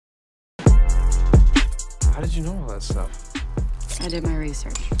How did you know all that stuff? I did my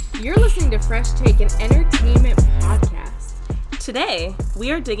research. You're listening to Fresh Take, an entertainment podcast. Today,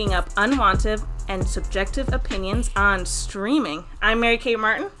 we are digging up unwanted and subjective opinions on streaming. I'm Mary Kate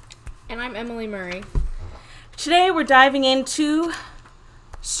Martin. And I'm Emily Murray. Today, we're diving into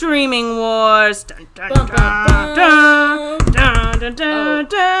streaming wars. Dun, dun, Bum, dun, bum, dun, bum. dun, dun, dun, Oh.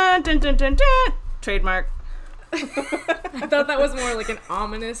 dun, dun, dun, dun, dun. Trademark. I thought that was more like an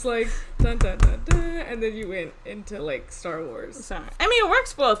ominous, like, dun dun dun dun, and then you went into, like, Star Wars. Sorry. I mean, it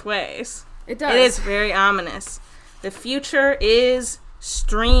works both ways. It does. It is very ominous. The future is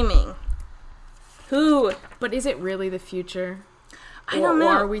streaming. Who? But is it really the future? I don't know.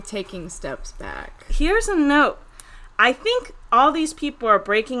 Or are we taking steps back? Here's a note. I think all these people are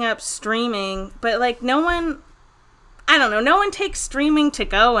breaking up streaming, but like no one takes streaming to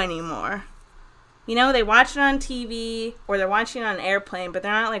go anymore. You know, they watch it on TV or they're watching it on an airplane, but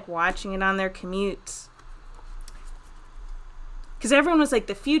they're not like watching it on their commutes. Because everyone was like,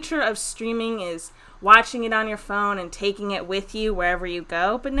 the future of streaming is watching it on your phone and taking it with you wherever you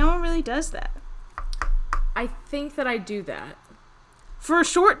go, but no one really does that. I think that I do that. For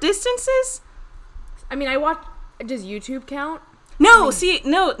short distances? I mean, I watch... Does YouTube count? No,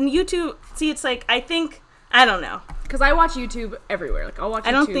 YouTube... See, it's like, I don't know. Because I watch YouTube everywhere. Like, I'll watch YouTube.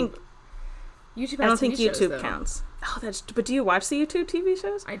 I don't think TV shows, YouTube though. counts. Oh, but do you watch the YouTube TV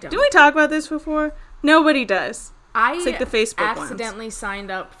shows? I don't. Did we talk about this before? Nobody does. It's like the Facebook accidentally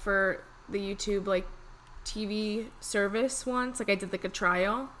signed up for the YouTube, like, TV service once. Like, I did, like, a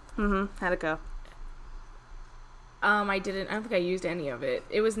trial. Mm-hmm. How'd it go? I don't think I used any of it.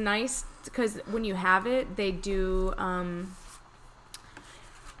 It was nice because when you have it, they do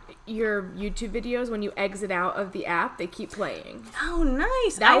your YouTube videos. When you exit out of the app, they keep playing. Oh,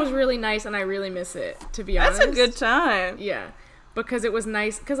 nice. That was really nice, and I really miss it, to be honest. That's a good time. Yeah, because it was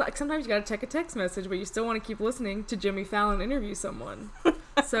nice. Because like, sometimes you gotta check a text message, but you still want to keep listening to Jimmy Fallon interview someone.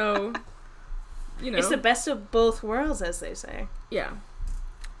 So, you know. It's the best of both worlds, as they say. Yeah.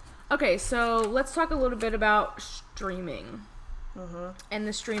 Okay, so let's talk a little bit about streaming and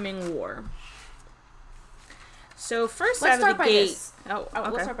the streaming war. So first Let's out start of the by gate... this. Oh, okay.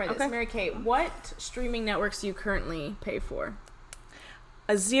 Let's start by this. Okay. Mary Kate, what streaming networks do you currently pay for?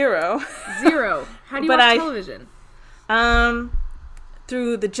 A zero. Zero. How do you watch television?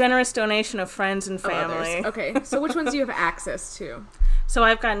 Through the generous donation of friends and family. Others. Okay, so which ones do you have access to? So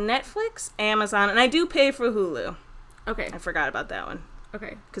I've got Netflix, Amazon, and I do pay for Hulu. Okay. I forgot about that one.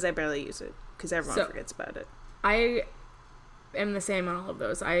 Okay. Because I barely use it. Because everyone forgets about it. I am the same on all of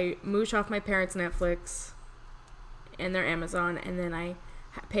those. I mooch off my parents' Netflix and their Amazon, and then I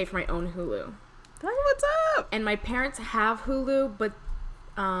pay for my own Hulu. Oh, what's up? And my parents have Hulu, but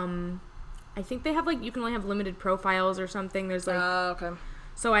I think they have, like, you can only have limited profiles or something. There's, like... Oh, okay.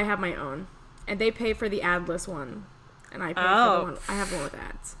 So I have my own. And they pay for the adless one. And I pay for the one... I have the one with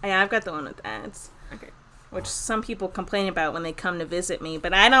ads. Yeah, I've got the one with ads. Okay. Which some people complain about when they come to visit me,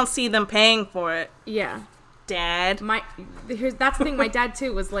 but I don't see them paying for it. Yeah. Dad. That's the thing, my dad,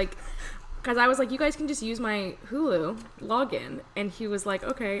 too, was like... Because I was like, you guys can just use my Hulu login. And he was like,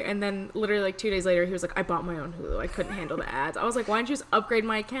 okay. And then literally, like, 2 days later, he was like, I bought my own Hulu. I couldn't handle the ads. I was like, why don't you just upgrade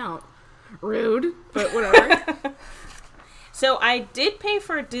my account? Rude, but whatever. So I did pay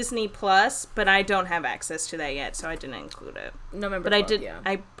for Disney Plus, but I don't have access to that yet, so I didn't include it. November 12th, But I did. yeah.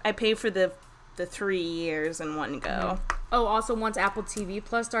 I pay for the 3 years in one go. Mm-hmm. Oh, also, once Apple TV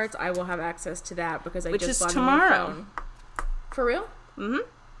Plus starts, I will have access to that because I Which just is bought tomorrow. a new phone. For real? Mm-hmm.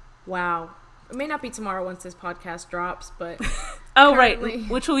 Wow. It may not be tomorrow once this podcast drops, but... Oh, currently... right.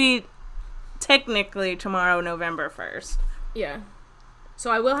 Which will be technically tomorrow, November 1st. Yeah.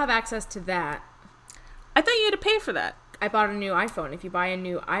 So I will have access to that. I thought you had to pay for that. I bought a new iPhone. If you buy a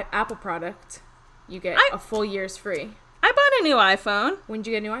new Apple product, you get a full year's free. I bought a new iPhone When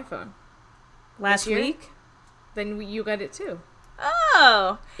did you get a new iPhone? last This year? week. Then you got it too.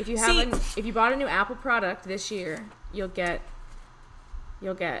 Oh. If you See- if you bought a new Apple product this year, you'll get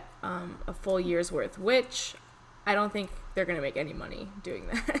a full year's worth, which I don't think they're going to make any money doing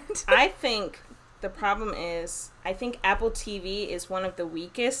that. I think the problem is, I think Apple TV is one of the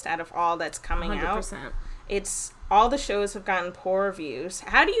weakest out of all that's coming 100%. out. It's all the shows have gotten poor reviews.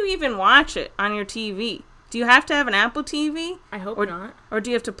 How do you even watch it on your TV? Do you have to have an Apple TV? I hope or, not. Or do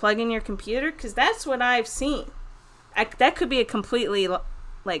you have to plug in your computer? Because that's what I've seen. That could be a completely,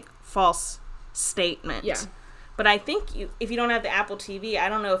 like, false statement. Yeah. But I think if you don't have the Apple TV, I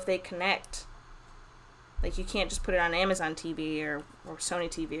don't know if they connect. Like, you can't just put it on Amazon TV or Sony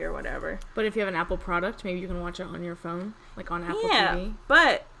TV or whatever. But if you have an Apple product, maybe you can watch it on your phone, like on Apple Yeah, TV.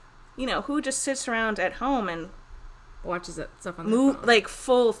 but, you know, who just sits around at home and watches that stuff on their phone. Like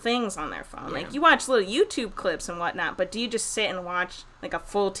full things on their phone. Yeah. Like you watch little YouTube clips and whatnot, but do you just sit and watch like a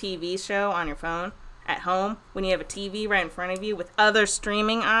full TV show on your phone at home when you have a TV right in front of you with other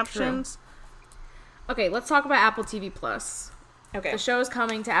streaming options? True. Okay, let's talk about Apple TV Plus. Okay. The show is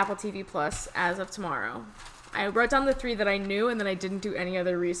coming to Apple TV Plus as of tomorrow. I wrote down the 3 that I knew, and then I didn't do any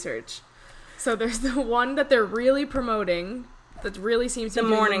other research. So there's the one that they're really promoting, that really seems to be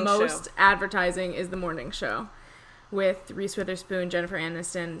doing the most advertising, is The Morning Show, with Reese Witherspoon, Jennifer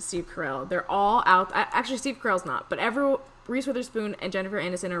Aniston, Steve Carell. They're all out. Actually, Steve Carell's not, but Reese Witherspoon and Jennifer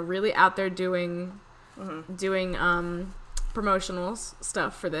Aniston are really out there doing promotional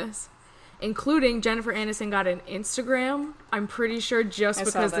stuff for this. Including Jennifer Aniston got an Instagram, I'm pretty sure, just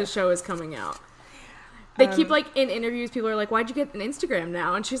because the show is coming out. They keep, like, in interviews, people are like, why'd you get an Instagram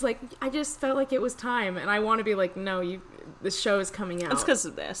now? And she's like, I just felt like it was time. And I want to be like, no, the show is coming out. It's because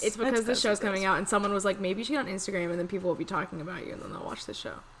of this. It's because the show's coming out. And someone was like, maybe you should get on Instagram, and then people will be talking about you, and then they'll watch the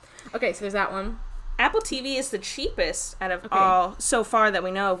show. Okay, so there's that one. Apple TV is the cheapest out of all so far that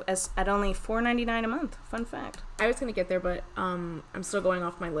we know of, at only $4.99 a month. Fun fact. I was going to get there, but I'm still going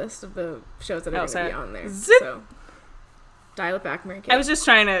off my list of the shows that are going to be on there. Zip. So dial it back, Mary Kate. I was just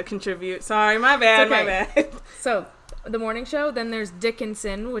trying to contribute. Sorry, my bad, my bad. So, The Morning Show, then there's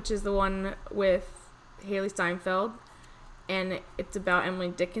Dickinson, which is the one with Haley Steinfeld, and it's about Emily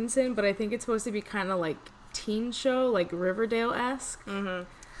Dickinson, but I think it's supposed to be kind of like teen show, like Riverdale-esque. Mm-hmm.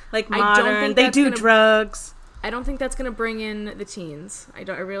 Like modern, they do drugs. I don't think that's going to bring in the teens. I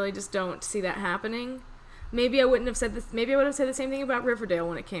really just don't see that happening. Maybe I wouldn't have said this. Maybe I would have said the same thing about Riverdale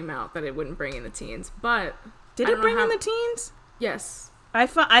when it came out, that it wouldn't bring in the teens. But did it bring in the teens? Yes. I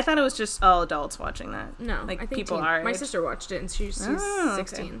thought it was just all adults watching that. No, like I think people our age. My sister watched it, and she's 16.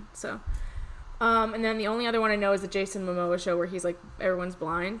 Okay. So, and then the only other one I know is the Jason Momoa show where he's like everyone's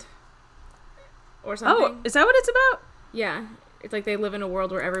blind, or something. Oh, is that what it's about? Yeah, it's like they live in a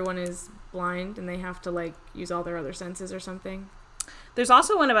world where everyone is blind and they have to like use all their other senses or something. There's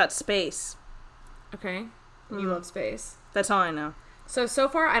also one about space. Okay, you love space. That's all I know. So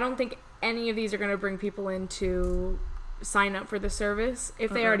far, I don't think any of these are going to bring people in to sign up for the service.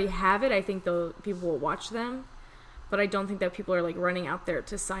 If they already have it, I think people will watch them. But I don't think that people are like running out there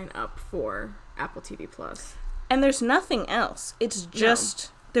to sign up for Apple TV Plus. And there's nothing else. It's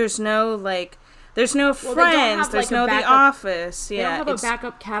just there's no Friends, there's no The Office. They don't have a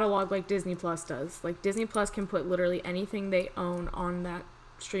backup catalog like Disney Plus does. Like Disney Plus can put literally anything they own on that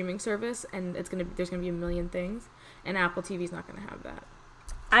streaming service, and there's gonna be a million things. And Apple TV's not gonna have that.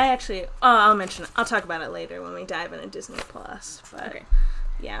 I'll talk about it later when we dive into Disney Plus. But okay.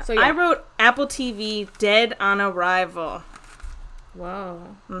 Yeah. So I wrote Apple TV Dead on Arrival.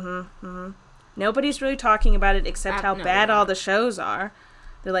 Whoa. Nobody's really talking about it except how bad all the shows are.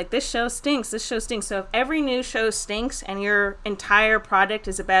 They're like, this show stinks. So if every new show stinks and your entire product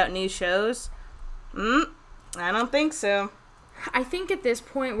is about new shows, I don't think so. I think at this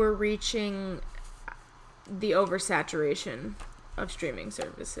point we're reaching the oversaturation of streaming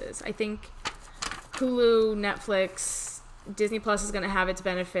services. I think Hulu, Netflix, Disney Plus is going to have its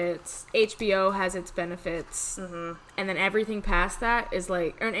benefits. HBO has its benefits. And then everything past that is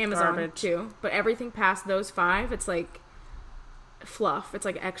like, or Amazon garbage too. But everything past those 5, it's like fluff. It's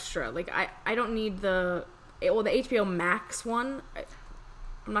like extra. Like I don't need the HBO Max one.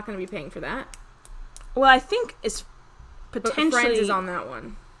 I'm not going to be paying for that. Well, I think it's potentially... But Friends is on that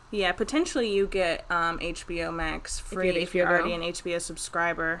one. Yeah, potentially you get HBO Max free if you're already an HBO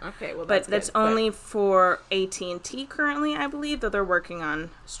subscriber. Okay, well that's only for AT&T currently, I believe, though they're working on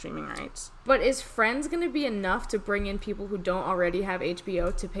streaming rights. But is Friends going to be enough to bring in people who don't already have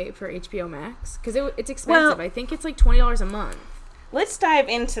HBO to pay for HBO Max? Because it's expensive. Well, I think it's like $20 a month. Let's dive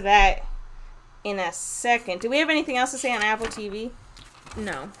into that in a second. Do we have anything else to say on Apple TV?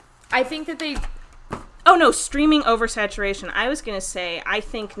 No. I think that they... Oh, no, streaming oversaturation. I was going to say, I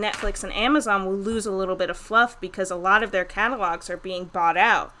think Netflix and Amazon will lose a little bit of fluff because a lot of their catalogs are being bought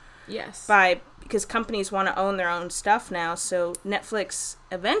out. Yes. Because companies want to own their own stuff now, so Netflix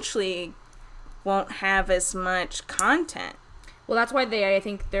eventually won't have as much content. Well, that's why I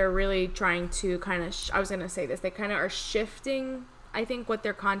think they're really trying to kind of, I was going to say this, they kind of are shifting, I think, what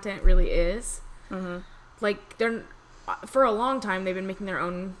their content really is. Like, for a long time, they've been making their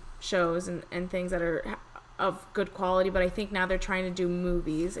own shows and things that are of good quality, but I think now they're trying to do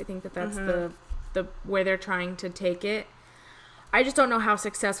movies. I think that's the where they're trying to take it. I just don't know how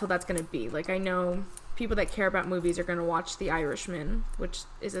successful that's going to be. Like, I know people that care about movies are going to watch The Irishman, which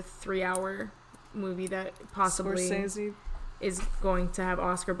is a 3-hour movie that possibly Scorsese is going to have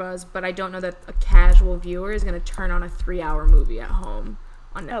Oscar buzz, but I don't know that a casual viewer is going to turn on a 3-hour movie at home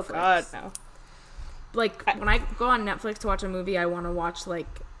on Netflix. Oh God, no. like when I go on Netflix to watch a movie, I want to watch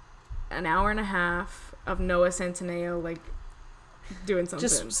like an hour and a half of Noah Centineo like doing something,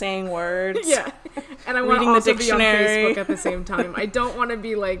 just saying words. Yeah, and I want to Reading the also be on dictionary. Facebook at the same time. I don't want to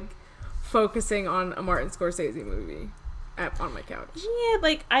be like focusing on a Martin Scorsese movie on my couch. Yeah,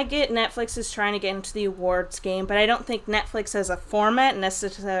 like I get Netflix is trying to get into the awards game, but I don't think Netflix as a format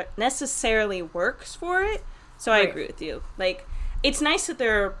necessarily works for it. So I Right. agree with you. Like, it's nice that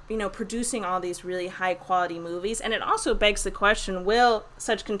they're, producing all these really high quality movies, and it also begs the question, will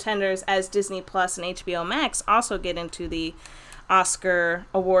such contenders as Disney Plus and HBO Max also get into the Oscar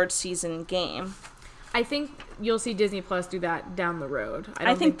award season game? I think you'll see Disney Plus do that down the road.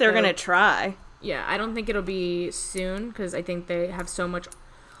 I think they're going to try. Yeah, I don't think it'll be soon because I think they have so much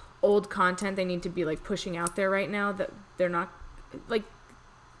old content they need to be like pushing out there right now that they're not like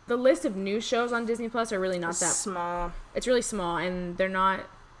the list of new shows on Disney Plus are really not that small. It's really small, and they're not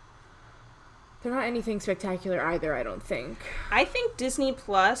anything spectacular either. I don't think. I think Disney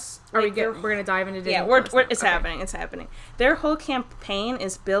Plus. We're gonna dive into Disney. Yeah, Plus now. it's Okay. happening. It's happening. Their whole campaign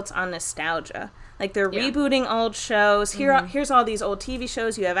is built on nostalgia. Like they're Yeah. rebooting old shows. Here's all these old TV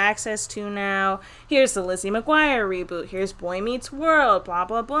shows you have access to now. Here's the Lizzie McGuire reboot. Here's Boy Meets World. Blah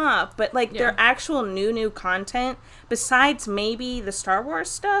blah blah. But like their actual new content, besides maybe the Star Wars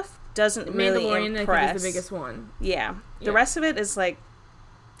stuff, doesn't really Mandalorian, impress. I think, is the biggest one. Yeah. The Yeah. rest of it is like,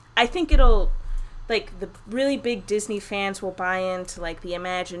 I think it'll, like, the really big Disney fans will buy into, like, the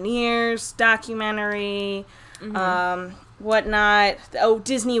Imagineers documentary, whatnot. Oh,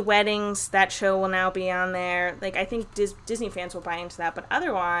 Disney Weddings, that show will now be on there. Like, I think Disney fans will buy into that. But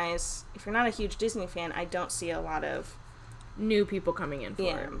otherwise, if you're not a huge Disney fan, I don't see a lot of New people coming in for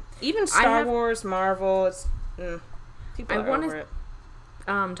it. Even Star Wars, Marvel, it's, people are over it.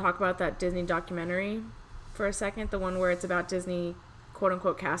 Talk about that Disney documentary for a second, the one where it's about Disney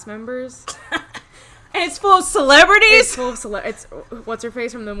quote-unquote cast members. And it's full of celebrities? It's full of it's what's her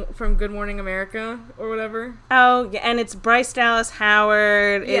face from Good Morning America or whatever. Oh, yeah, and it's Bryce Dallas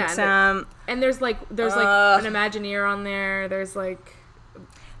Howard. Yeah, It's and there's like an Imagineer on there. There's like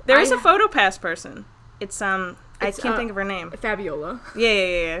there's a PhotoPass person. It's I can't think of her name. Fabiola.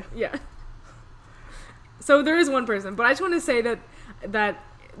 Yeah. Yeah. So there is one person, but I just want to say that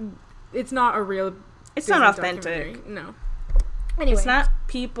it's not a real. It's Disney not authentic. documentary. No. Anyway, It's not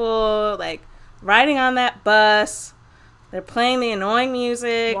people like riding on that bus. They're playing the annoying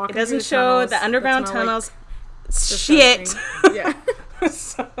music. Walking It doesn't through show tunnels the underground that smell tunnels. disgusting. Shit. Yeah.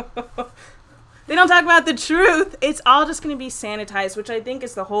 They don't talk about the truth. It's all just going to be sanitized, which I think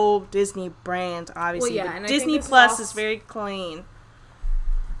is the whole Disney brand, obviously. Well, yeah, But and I Disney think this Plus is is very clean.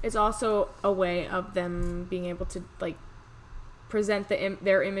 It's also a way of them being able to like present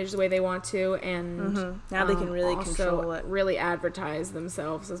their image the way they want to, and Now they can really also control it. really advertise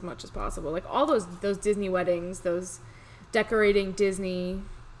themselves as much as possible. Like all those Disney weddings, those decorating Disney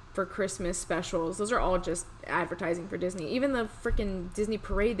for Christmas specials, those are all just advertising for Disney. Even the freaking Disney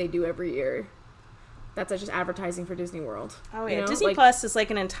parade they do every year, that's just advertising for Disney World. Oh yeah, you know? Disney like, Plus is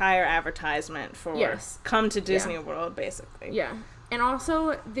like an entire advertisement for come to Disney World, basically. Yeah, and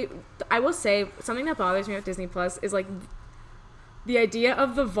also I will say something that bothers me with Disney Plus is like the idea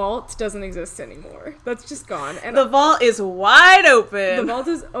of the vault doesn't exist anymore. That's just gone. And the vault is wide open. the vault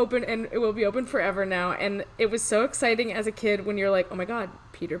is open, and it will be open forever now. And it was so exciting as a kid when you're like, oh my god,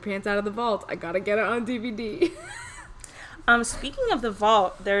 Peter Pan's out of the vault. I gotta get it on DVD. Speaking of the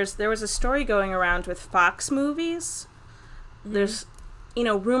vault, there was a story going around with Fox movies. Mm-hmm. There's,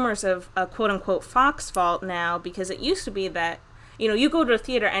 rumors of a quote-unquote Fox vault now, because it used to be that, you go to a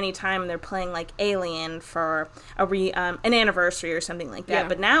theater anytime and they're playing, like, Alien for an anniversary or something like that. Yeah.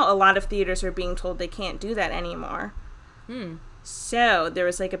 But now a lot of theaters are being told they can't do that anymore. So there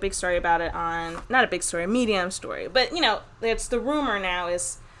was, like, a big story about it not a big story, a medium story. But, it's the rumor now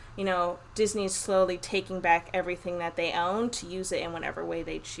is, Disney's slowly taking back everything that they own to use it in whatever way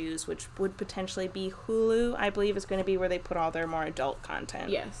they choose, which would potentially be Hulu, I believe, is going to be where they put all their more adult content.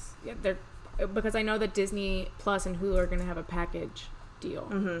 Yes. Yeah, because I know that Disney Plus and Hulu are going to have a package deal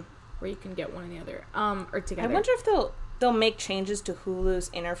where you can get one and the other, or together. I wonder if they'll make changes to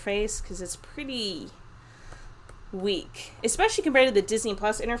Hulu's interface, because it's pretty weak, especially compared to the Disney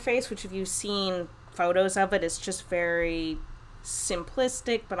Plus interface, which if you've seen photos of it, it's just very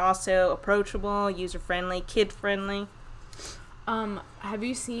simplistic, but also approachable, user-friendly, kid-friendly. Have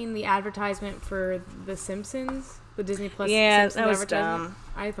you seen the advertisement for The Simpsons? The Disney Plus Yeah, Simpsons that was advertisement? dumb.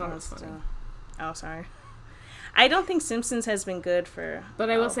 I thought it was funny. Oh, sorry. I don't think Simpsons has been good for. But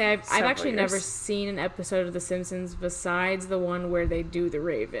I will say I've actually years. never seen an episode of The Simpsons besides the one where they do the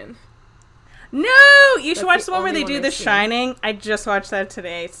Raven. No, you should That's watch the the one where only they one do I've The seen. Shining. I just watched that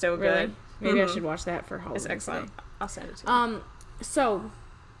today. It's so Really? good. Maybe I should watch that for Halloween. It's excellent. Today. I'll send it to you. So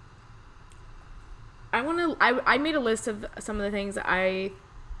I made a list of some of the things that I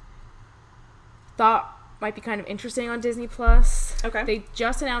thought might be kind of interesting on Disney Plus. Okay. They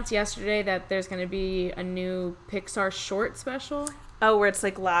just announced yesterday that there's going to be a new Pixar short special. Oh, where it's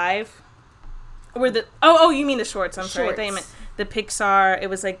like live? Where the you mean the shorts? I'm sorry. I thought you meant the Pixar. It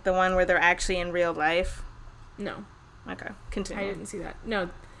was like the one where they're actually in real life. No. Okay, continue. I didn't see that. No.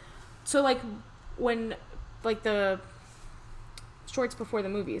 So like when like the shorts before the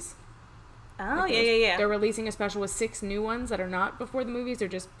movies. Oh, yeah. They're releasing a special with 6 new ones that are not before the movies. They're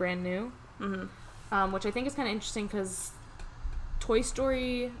just brand new. Mm-hmm. Which I think is kind of interesting because Toy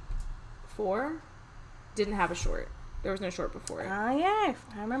Story 4 didn't have a short. There was no short before it. Oh, yeah.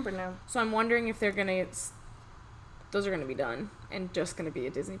 I remember now. So I'm wondering if they're going to... Those are going to be done and just going to be a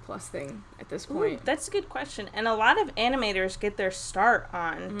Disney Plus thing at this point. Ooh, that's a good question. And a lot of animators get their start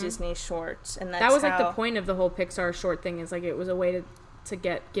on Disney shorts. And that was like the point of the whole Pixar short thing, is like it was a way to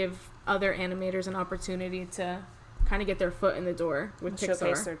give other animators an opportunity to kind of get their foot in the door with Pixar.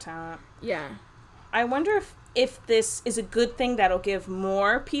 Showcase their talent. Yeah. I wonder if this is a good thing that'll give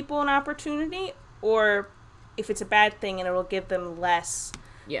more people an opportunity, or if it's a bad thing and it'll give them less,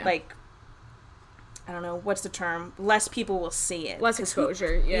 like, I don't know, what's the term? Less people will see it. Less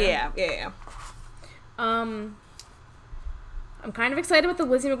exposure, Yeah. I'm kind of excited about the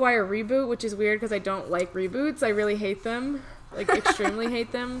Lizzie McGuire reboot, which is weird because I don't like reboots. I really hate them. Like, extremely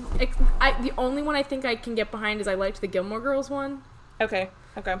hate them. The only one I think I can get behind is I liked the Gilmore Girls one. Okay.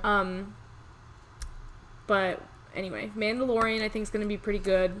 But anyway, Mandalorian I think is going to be pretty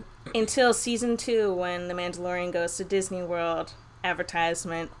good. Until season 2, when the Mandalorian goes to Disney World,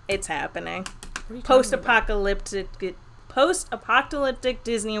 advertisement, it's happening. Post-apocalyptic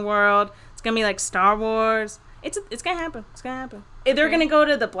Disney World. It's going to be like Star Wars. It's going to happen. It's going to happen. Okay. They're going to go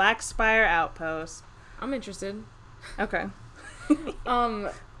to the Black Spire Outpost. I'm interested. Okay. I'm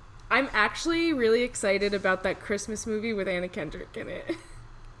actually really excited about that Christmas movie with Anna Kendrick in it.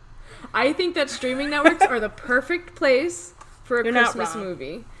 I think that streaming networks are the perfect place for a Christmas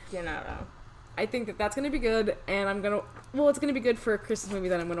movie. You're not wrong. I think that that's going to be good, and it's going to be good for a Christmas movie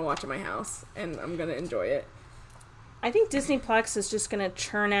that I'm going to watch at my house, and I'm going to enjoy it. I think Disney Plus is just going to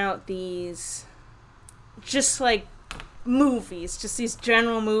churn out these, just like, movies, just these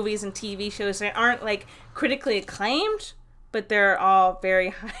general movies and TV shows that aren't, like, critically acclaimed, but they're all very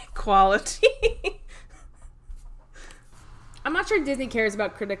high quality. I'm not sure Disney cares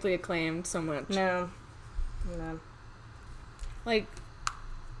about critically acclaimed so much. No. Like,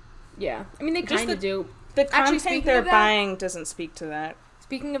 yeah. I mean, they kind of do. The content they're buying doesn't speak to that.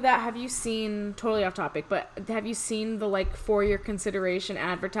 Speaking of that, have you seen, totally off topic, but have you seen the, like, for your consideration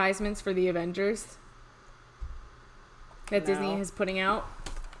advertisements for the Avengers that Disney is putting out?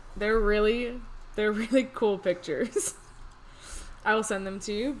 They're really cool pictures. I will send them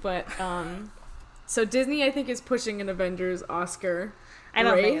to you, but, so Disney, I think, is pushing an Avengers Oscar I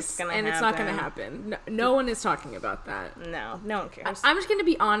don't race, think it's gonna happen. And it's not going to happen. No one is talking about that. No one cares. I'm just going to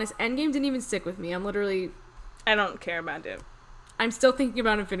be honest. Endgame didn't even stick with me. I don't care about it. I'm still thinking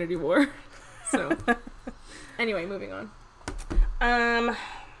about Infinity War. So, anyway, moving on.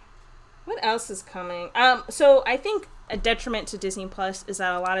 What else is coming? So I think a detriment to Disney Plus is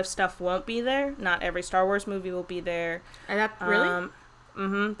that a lot of stuff won't be there. Not every Star Wars movie will be there. And that really?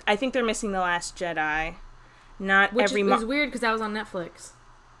 Mm-hmm. I think they're missing The Last Jedi. Which is weird because that was on Netflix.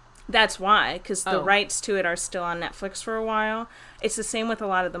 That's why, because the rights to it are still on Netflix for a while. It's the same with a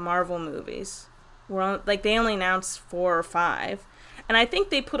lot of the Marvel movies. They only announced 4 or 5. And I think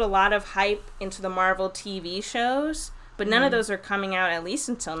they put a lot of hype into the Marvel TV shows, but none of those are coming out at least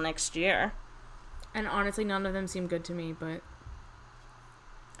until next year. And honestly, none of them seem good to me, but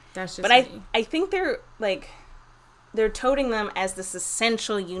that's just me. I think they're toting them as this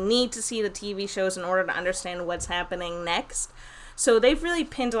essential, you need to see the TV shows in order to understand what's happening next. So they've really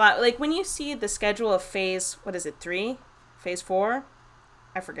pinned a lot. Like, when you see the schedule of phase 3? Phase 4?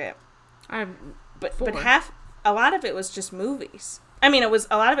 I forget. But a lot of it was just movies. I mean, a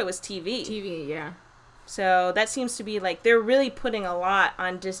lot of it was TV. TV, yeah. So that seems to be, like, they're really putting a lot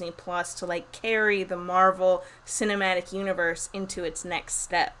on Disney Plus to, like, carry the Marvel Cinematic Universe into its next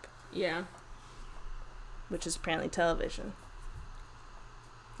step. Yeah. Which is apparently television.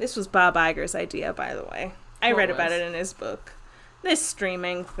 This was Bob Iger's idea, by the way. I read about it in his book. This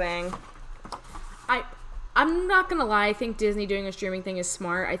streaming thing. I'm not gonna lie, I think Disney doing a streaming thing is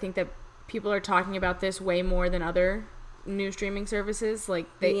smart. I think that people are talking about this way more than other new streaming services. Like,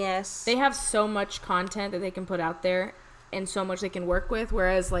 they have so much content that they can put out there and so much they can work with,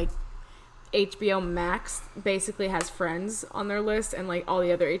 whereas, like, HBO Max basically has Friends on their list and like all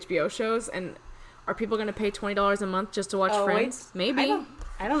the other HBO shows, and are people going to pay $20 a month just to watch Friends? Wait. Maybe.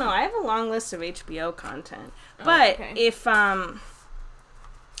 I don't know. I have a long list of HBO content. But okay. if but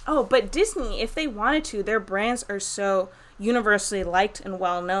Disney, if they wanted to, their brands are so universally liked and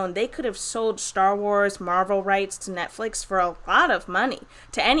well known. They could have sold Star Wars, Marvel rights to Netflix for a lot of money.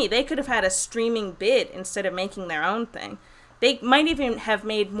 They could have had a streaming bid instead of making their own thing. They might even have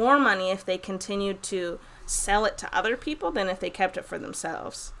made more money if they continued to sell it to other people than if they kept it for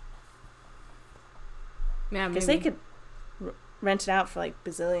themselves. Yeah, because they could rent it out for like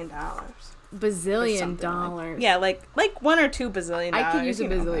 $bazillion. $bazillion dollars. Yeah, like $1 or $2 bazillion. I could use a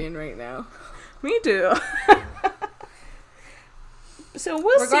bazillion right now. Me too. So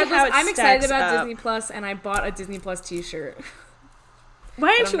we'll see how it I'm excited about up. Disney Plus, and I bought a Disney Plus T-shirt.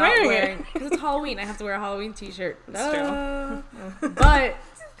 Why aren't you wearing it? Because it's Halloween. I have to wear a Halloween T-shirt. That's true. But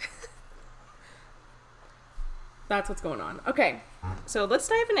that's what's going on. Okay. So let's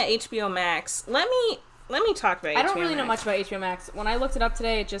dive into HBO Max. Let me talk about HBO Max. I don't really know much about HBO Max. When I looked it up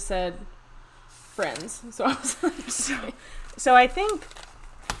today, it just said Friends. So I was like... So I think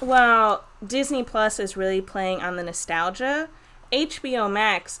while Disney Plus is really playing on the nostalgia, HBO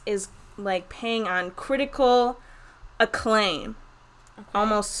Max is like paying on critical acclaim. Okay.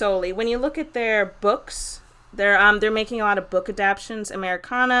 Almost solely. When you look at their books, they're making a lot of book adaptations.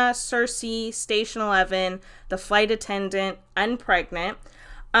 Americana, Circe, Station 11, The Flight Attendant, Unpregnant.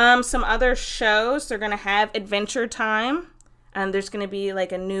 Some other shows, they're going to have Adventure Time. There's going to be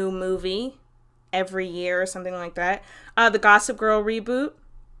like a new movie every year or something like that. The Gossip Girl reboot.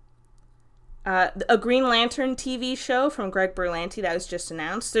 A Green Lantern TV show from Greg Berlanti that was just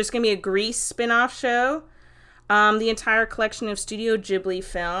announced. There's going to be a Grease spin-off show. The entire collection of Studio Ghibli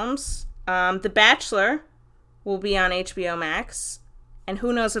films. The Bachelor will be on HBO Max. And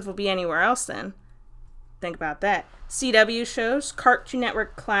who knows if it'll be anywhere else then. Think about that. CW shows, Cartoon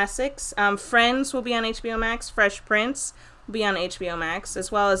Network classics. Friends will be on HBO Max. Fresh Prince will be on HBO Max.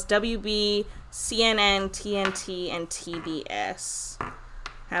 As well as WB, CNN, TNT, and TBS.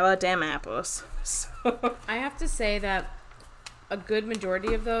 How about damn apples? I have to say that a good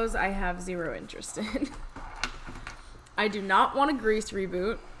majority of those I have zero interest in. I do not want a Grease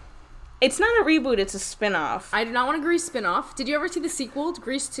reboot. It's not a reboot, it's a spin-off. I do not want a Grease spin-off. Did you ever see the sequel to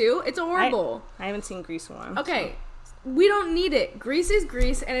Grease 2? It's horrible. I haven't seen Grease 1. Okay. So. We don't need it. Grease is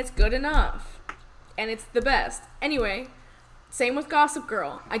Grease, and it's good enough. And it's the best. Anyway, same with Gossip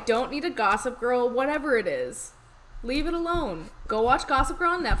Girl. I don't need a Gossip Girl, whatever it is. Leave it alone. Go watch Gossip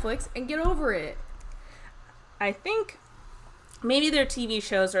Girl on Netflix and get over it. I think maybe their TV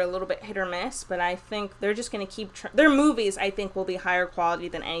shows are a little bit hit or miss, but I think they're just going to keep... their movies, I think, will be higher quality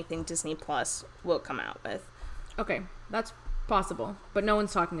than anything Disney Plus will come out with. Okay, that's possible, but no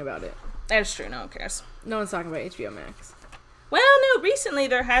one's talking about it. That's true, no one cares. No one's talking about HBO Max. Well, no, recently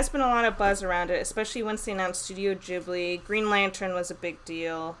there has been a lot of buzz around it, especially once they announced Studio Ghibli. Green Lantern was a big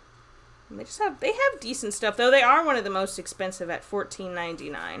deal. And they have decent stuff, though they are one of the most expensive at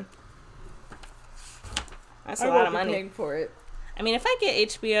 $14.99. That's a lot of money. Paying for it. I mean, if I get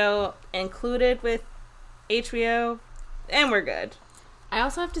HBO included with HBO, then we're good. I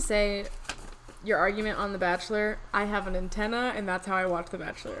also have to say, your argument on The Bachelor, I have an antenna, and that's how I watch The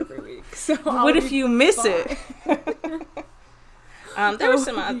Bachelor every week. So what if you miss it? There were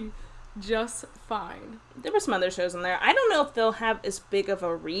some just fine. There were some other shows in there. I don't know if they'll have as big of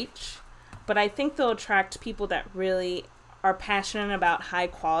a reach, but I think they'll attract people that really are passionate about high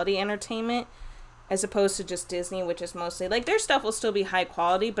quality entertainment, as opposed to just Disney, which is mostly like their stuff will still be high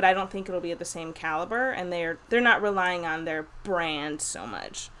quality, but I don't think it'll be at the same caliber, and they're not relying on their brand so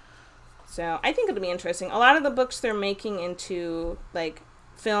much. So I think it'll be interesting. A lot of the books they're making into like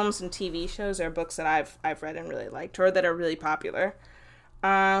films and TV shows are books that I've read and really liked, or that are really popular.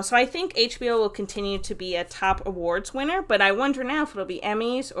 So I think HBO will continue to be a top awards winner, but I wonder now if it'll be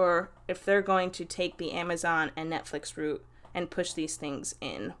Emmys or if they're going to take the Amazon and Netflix route and push these things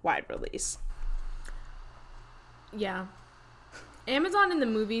in wide release. Yeah. Amazon in the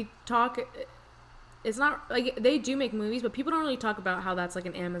movie talk, it's not, like, they do make movies, but people don't really talk about how that's, like,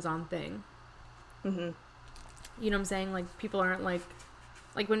 an Amazon thing. Mm-hmm. You know what I'm saying? Like, people aren't, like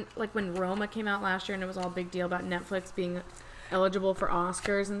when Roma came out last year and it was all a big deal about Netflix being eligible for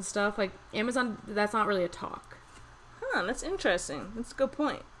Oscars and stuff, like, Amazon, that's not really a talk. Huh, that's interesting. That's a good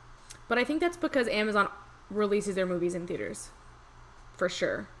point. But I think that's because Amazon releases their movies in theaters. For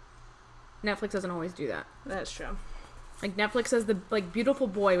sure. Netflix doesn't always do that. That's true. Like, Netflix says Beautiful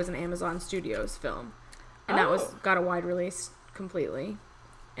Boy was an Amazon Studios film. And that got a wide release completely.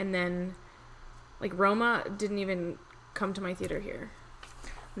 And then, like, Roma didn't even come to my theater here.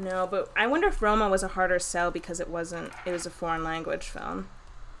 No, but I wonder if Roma was a harder sell because it was a foreign language film.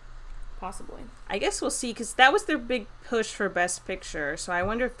 Possibly. I guess we'll see, because that was their big push for Best Picture. So I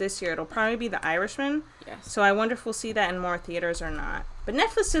wonder if this year it'll probably be The Irishman. Yes. So I wonder if we'll see that in more theaters or not. But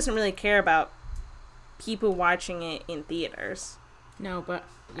Netflix doesn't really care about people watching it in theaters. No, but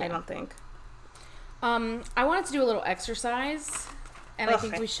yeah. I don't think. I wanted to do a little exercise, and I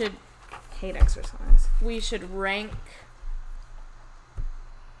think we should hate exercise. We should rank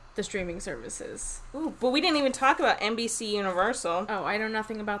the streaming services. Ooh, but we didn't even talk about NBC Universal. Oh, I know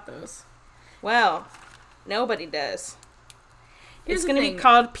nothing about those. Well, nobody does. Here's it's going to be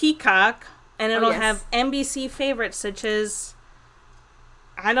called Peacock, and it'll have NBC favorites such as,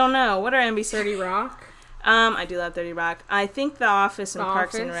 I don't know, what are NBC? 30 Rock. I do love 30 Rock. I think The Office and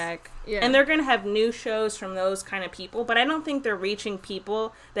Parks and Rec. Yeah. And they're going to have new shows from those kind of people, but I don't think they're reaching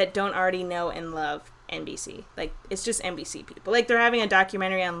people that don't already know and love NBC. Like, it's just NBC people. Like, they're having a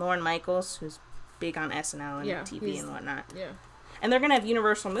documentary on Lorne Michaels, who's big on SNL and TV and whatnot. Yeah. And they're going to have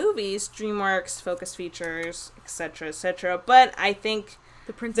Universal movies, DreamWorks, Focus Features, etc., etc. But I think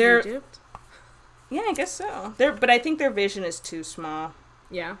The Prince of Egypt? Yeah, I guess so. But I think their vision is too small.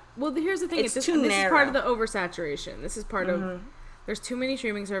 Yeah. Well, here's the thing. It's too narrow. This is part of the oversaturation. This is part of... There's too many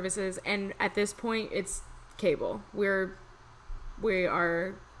streaming services, and at this point, it's cable. We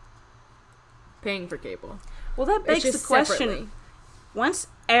are paying for cable. Well, that begs the question.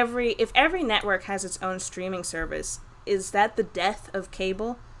 Separately. If every network has its own streaming service, is that the death of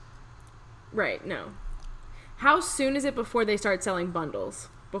cable? Right, no. How soon is it before they start selling bundles?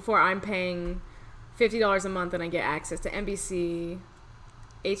 Before I'm paying $50 a month and I get access to NBC,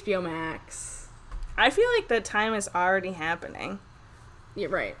 HBO Max. I feel like the time is already happening. Yeah,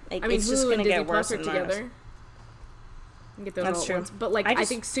 right. Like, I mean, it's Hulu just going to get worse Plus and are worse. together. You get those That's all true. at once. But like, I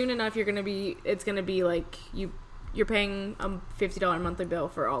think soon enough it's gonna be like you're paying a $50 monthly bill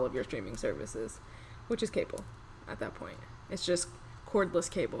for all of your streaming services, which is cable. At that point, it's just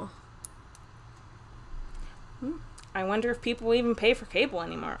cordless cable. I wonder if people even pay for cable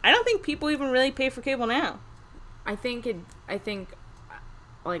anymore. I don't think people even really pay for cable now. I think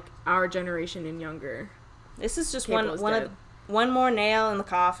like our generation and younger. This is just one more nail in the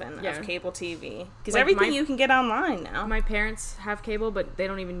coffin of cable TV, because like everything you can get online now. My parents have cable, but they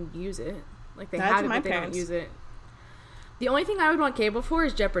don't even use it. Like they have it, but they don't use it. The only thing I would want cable for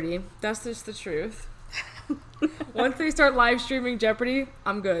is Jeopardy. That's just the truth. Once they start live streaming Jeopardy,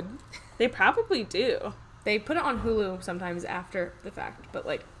 I'm good. They probably do. They put it on Hulu sometimes after the fact, but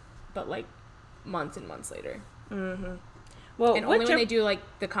like months and months later. Mm-hmm. Well, and only when they do like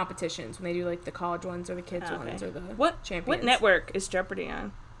the competitions, when they do like the college ones or the kids ones or the champions. What network is Jeopardy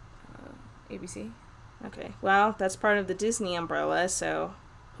on? ABC. Okay, well, that's part of the Disney umbrella, so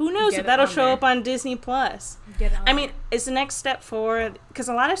who knows if that'll show up on Disney Plus. I mean, is the next step forward, because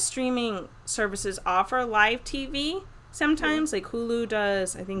a lot of streaming services offer live TV sometimes, like Hulu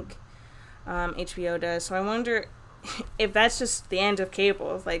does, I think HBO does, so I wonder if that's just the end of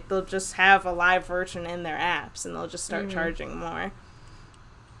cable. Like, they'll just have a live version in their apps and they'll just start charging more,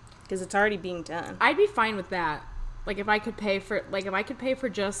 because it's already being done. I'd be fine with that. Like, if I could pay for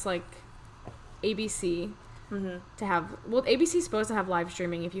just like ABC to have, well, ABC's supposed to have live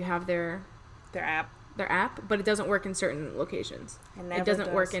streaming if you have their app, but it doesn't work in certain locations. It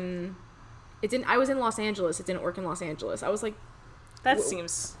doesn't work in. I was in Los Angeles. It didn't work in Los Angeles. I was like,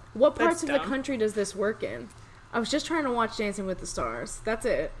 what parts of the country does this work in? I was just trying to watch Dancing with the Stars. That's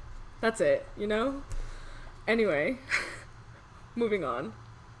it, you know? Anyway, moving on.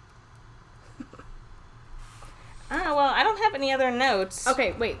 Oh, well, I don't have any other notes.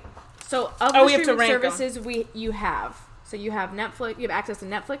 Okay, wait. So, of the streaming services you have, so you have Netflix, you have access to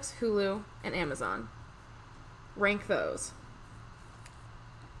Netflix, Hulu, and Amazon. Rank those.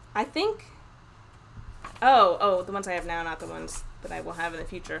 I think... Oh, the ones I have now, not the ones that I will have in the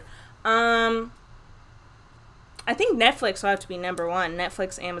future. I think Netflix will have to be number one.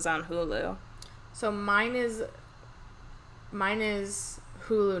 Netflix, Amazon, Hulu. So mine is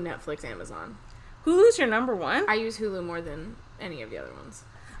Hulu, Netflix, Amazon. Hulu's your number one? I use Hulu more than any of the other ones.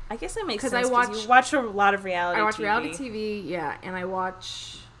 I guess that makes sense, because you watch a lot of reality TV. I watch reality TV, yeah, and I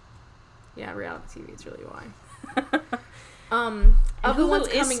watch... Yeah, reality TV, it's really why.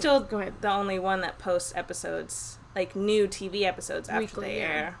 Hulu is still the only one that posts episodes, like new TV episodes after they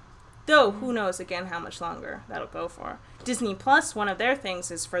air. Though, who knows, again, how much longer that'll go for. Disney Plus, one of their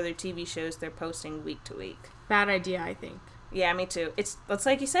things is for their TV shows they're posting week to week. Bad idea, I think. Yeah, me too. It's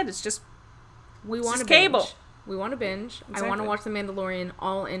like you said, it's just... We want to cable. Binge. We want to binge. Exactly. I want to watch The Mandalorian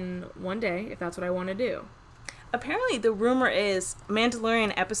all in one day, if that's what I want to do. Apparently, the rumor is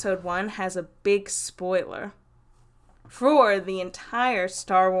Mandalorian Episode 1 has a big spoiler for the entire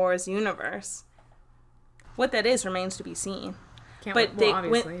Star Wars universe. What that is remains to be seen.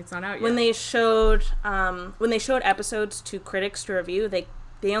 Obviously, it's not out yet. When they showed episodes to critics to review, they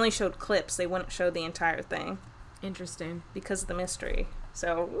only showed clips. They wouldn't show the entire thing. Interesting. Because of the mystery.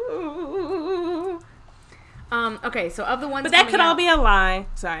 So, ooh. Okay, so of the ones, but that could all be a lie.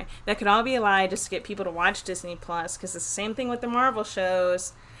 Sorry, that could all be a lie just to get people to watch Disney Plus. Because it's the same thing with the Marvel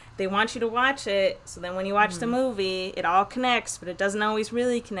shows. They want you to watch it, so then when you watch the movie, it all connects, but it doesn't always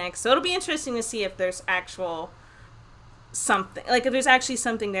really connect. So it'll be interesting to see if there's actual something, like if there's actually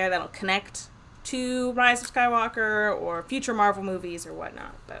something there that'll connect to Rise of Skywalker or future Marvel movies or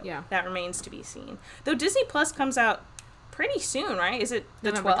whatnot. But yeah, that remains to be seen. Though Disney Plus comes out pretty soon, right? Is it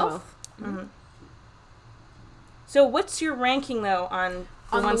the 12th? Mm-hmm. So what's your ranking, though, on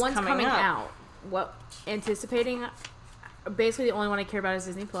the ones coming out? What, anticipating, basically the only one I care about is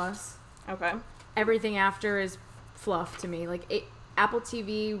Disney Plus. Okay. Everything after is fluff to me. Like, Apple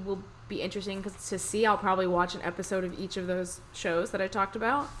TV will be interesting because to see, I'll probably watch an episode of each of those shows that I talked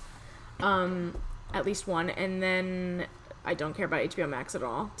about. At least one. And then I don't care about HBO Max at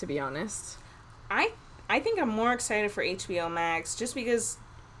all, to be honest. I think I'm more excited for HBO Max just because,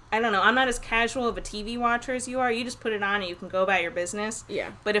 I don't know, I'm not as casual of a TV watcher as you are. You just put it on and you can go about your business.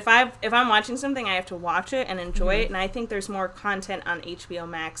 Yeah. But if I'm watching something, I have to watch it and enjoy it, and I think there's more content on HBO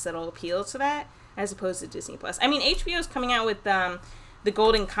Max that'll appeal to that as opposed to Disney Plus. I mean, HBO's coming out with the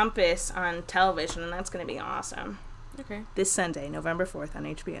Golden Compass on television, and that's going to be awesome. Okay. This Sunday, November 4th on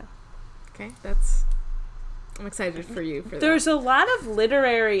HBO. Okay, I'm excited for you for that. There's a lot of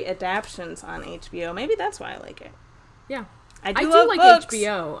literary adaptions on HBO. Maybe that's why I like it. Yeah. I do like books.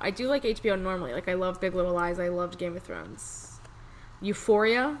 HBO. I do like HBO normally. Like, I love Big Little Lies. I loved Game of Thrones.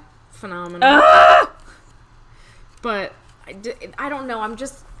 Euphoria, phenomenal. Ah! But I don't know.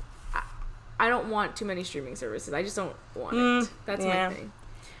 I don't want too many streaming services. I just don't want it. That's my thing.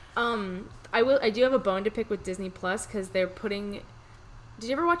 I do have a bone to pick with Disney Plus because they're putting. Did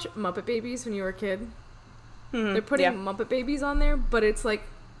you ever watch Muppet Babies when you were a kid? Mm-hmm. They're putting Muppet Babies on there, but it's like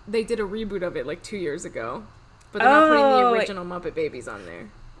they did a reboot of it like 2 years ago. But they're not putting the original Muppet Babies on there.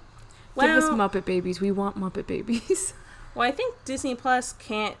 Give us Muppet Babies. We want Muppet Babies. Well, I think Disney Plus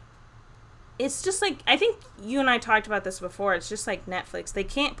can't... It's just like... I think you and I talked about this before. It's just like Netflix. They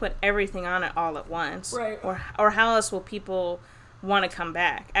can't put everything on it all at once. Right. Or how else will people want to come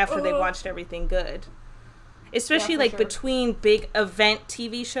back after they've watched everything good? Especially between big event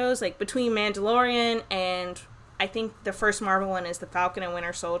TV shows, like between Mandalorian and... I think the first Marvel one is The Falcon and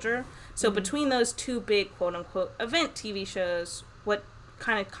Winter Soldier. So between those two big quote-unquote event TV shows, what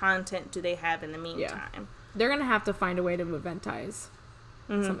kind of content do they have in the meantime? Yeah. They're going to have to find a way to eventize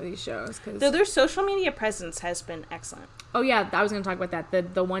some of these shows. Though their social media presence has been excellent. Oh, yeah. I was going to talk about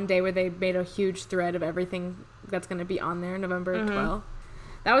that. The one day where they made a huge thread of everything that's going to be on there November 12th.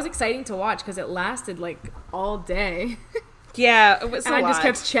 That was exciting to watch because it lasted like all day. Yeah, it was and I just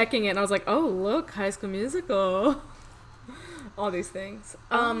kept checking it, and I was like, oh, look, High School Musical. All these things.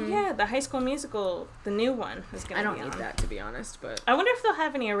 Yeah, the High School Musical, the new one, is going to be on. I don't need that, to be honest, but... I wonder if they'll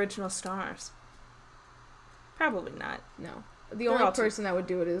have any original stars. Probably not. No. The only person that would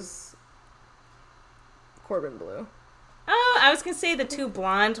do it is Corbin Bleu. Oh, I was going to say the two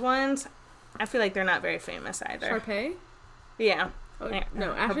blonde ones. I feel like they're not very famous either. Sharpay? Yeah. Oh,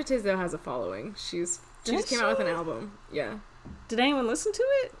 no, Asher Tisdale has a following. She just came out with an album. Yeah. Did anyone listen to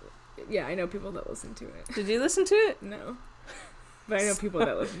it? Yeah, I know people that listen to it. Did you listen to it? No. But I know people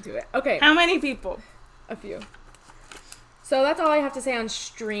that listen to it. Okay. How many people? A few. So that's all I have to say on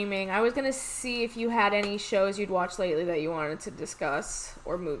streaming. I was going to see if you had any shows you'd watched lately that you wanted to discuss,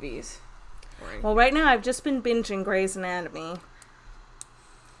 or movies. Well, right now I've just been binging Grey's Anatomy.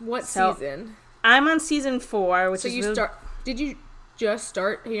 What season? I'm on season 4, which is Did you just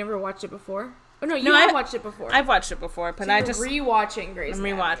start? Have you never watched it before? Oh, no, I've watched it before. I've watched it before, but I just... rewatching Grey's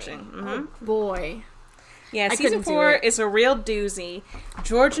Anatomy. I'm rewatching. Mm-hmm. Oh, boy. Yeah, season 4 is a real doozy.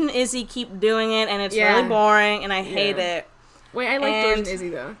 George and Izzy keep doing it, and it's really boring, and I hate it. Wait, I like George and Izzy,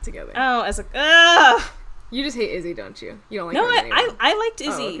 though, together. Oh, I was like, ugh! You just hate Izzy, don't you? You don't like her anymore. I liked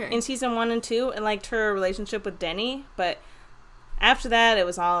Izzy in season 1 and 2, and liked her relationship with Denny, but after that, it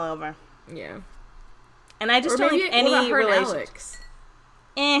was all over. Yeah. And I just don't like any relationship. Alex?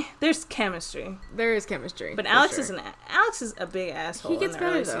 There's chemistry. There is chemistry. But Alex is a big asshole. He gets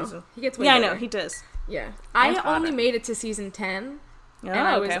better, though. Season. He gets way better. Yeah, I know, he does. Yeah. I only made it to season 10. And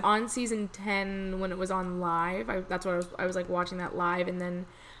I was on season 10 when it was on live. That's what I was like watching that live, and then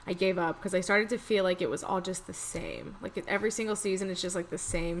I gave up because I started to feel like it was all just the same. Like every single season, it's just like the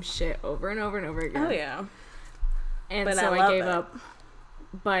same shit over and over and over again. Oh yeah. And so I gave up.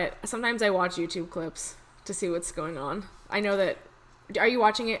 But sometimes I watch YouTube clips to see what's going on. I know that. Are you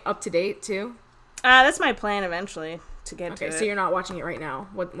watching it up to date too? That's my plan eventually to get to it. Okay, so you're not watching it right now.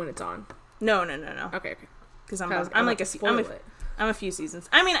 When it's on? No. Okay. Because I'm a few seasons.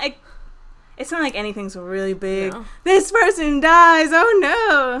 I mean, it's not like anything's really big. No. This person dies. Oh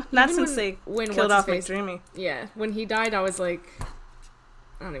no! Not Even since they when killed off what's-his-face- McDreamy. Yeah, when he died, I was like,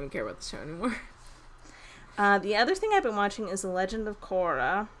 I don't even care about the show anymore. The other thing I've been watching is The Legend of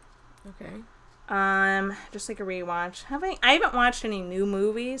Korra. Okay. Just like a rewatch. I haven't watched any new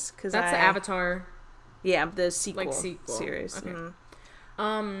movies because That's the Avatar. Yeah, the sequel, Like sequel. series. Okay.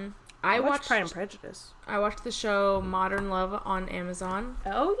 Mm. I watched watched Pride and Prejudice. I watched the show Modern Love on Amazon.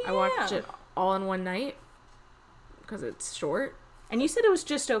 Oh yeah. I watched it all in one night because it's short. And you said it was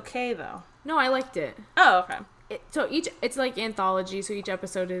just okay though. No, I liked it. Oh okay. It's like anthology, so each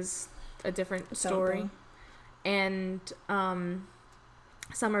episode is a different story. And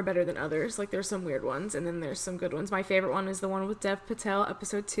some are better than others. Like there's some weird ones, and then there's some good ones. My favorite one is the one with Dev Patel,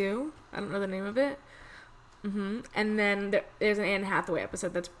 episode 2. I don't know the name of it. And then there's an Anne Hathaway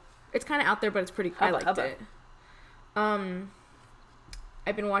episode it's kind of out there, but it's pretty. I liked it.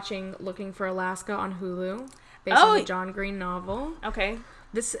 I've been watching Looking for Alaska on Hulu, based on the John Green novel. Okay.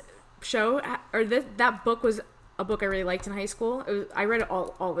 This show that book was a book I really liked in high school. I read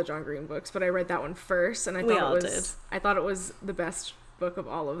all the John Green books, but I read that one first, and I thought it was the best book of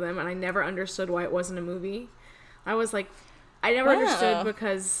all of them, and I never understood why it wasn't a movie. I was like, I never understood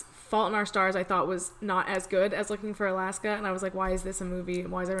because Fault in Our Stars I thought was not as good as Looking for Alaska, and I was like, why is this a movie?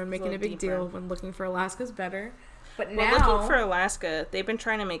 Why is everyone making a big deal when Looking for Alaska is better? But now, Looking for Alaska, they've been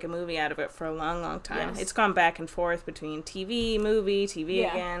trying to make a movie out of it for a long, long time. Yes. It's gone back and forth between TV, movie, TV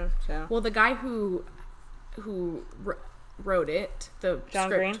again. So. Well, the guy who wrote it, the John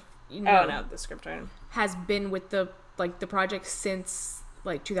script, Green? No, the script writer has been with the project since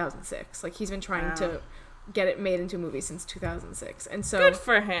 2006. Like he's been trying to get it made into a movie since 2006, and so good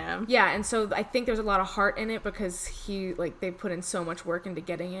for him. Yeah, and so I think there's a lot of heart in it because they put in so much work into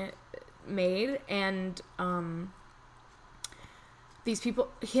getting it made, and these people,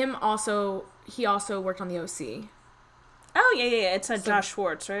 he also worked on the OC. Oh yeah. It's Josh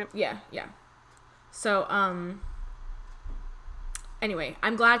Schwartz, right? Yeah. So anyway,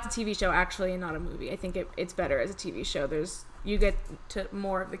 I'm glad it's a TV show actually and not a movie. I think it's better as a TV show. You get to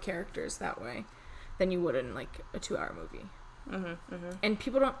more of the characters that way than you would in like a 2-hour movie. And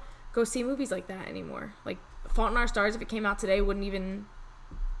people don't go see movies like that anymore. Like Fault in Our Stars, if it came out today, wouldn't even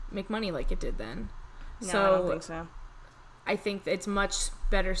make money like it did then. No, I don't think so. I think it's much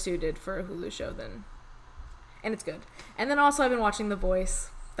better suited for a Hulu show and it's good. And then also I've been watching The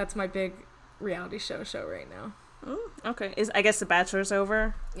Voice. That's my big reality show right now. Okay. I guess The Bachelor's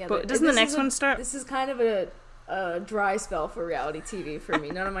over? Yeah. But doesn't the next one start? This is kind of a dry spell for reality TV for me.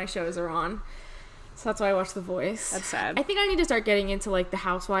 None of my shows are on. So that's why I watch The Voice. That's sad. I think I need to start getting into like The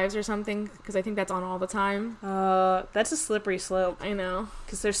Housewives or something because I think that's on all the time. That's a slippery slope. I know.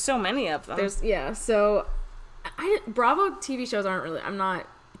 Because there's so many of them. So Bravo TV shows aren't really, I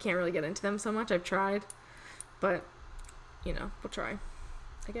can't really get into them so much. I've tried. But, we'll try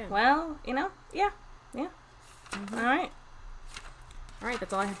again. Well, yeah. Mm-hmm. All right,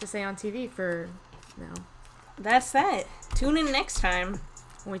 that's all I have to say on TV for now. That's that. Tune in next time.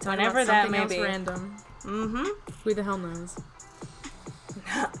 When we talk about something else random. Mm-hmm. Who the hell knows?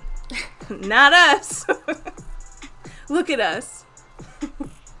 Not us. Look at us.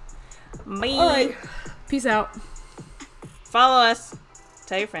 Bye. All right. Peace out. Follow us.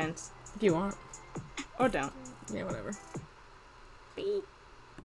 Tell your friends. If you want. Or don't. Yeah, whatever.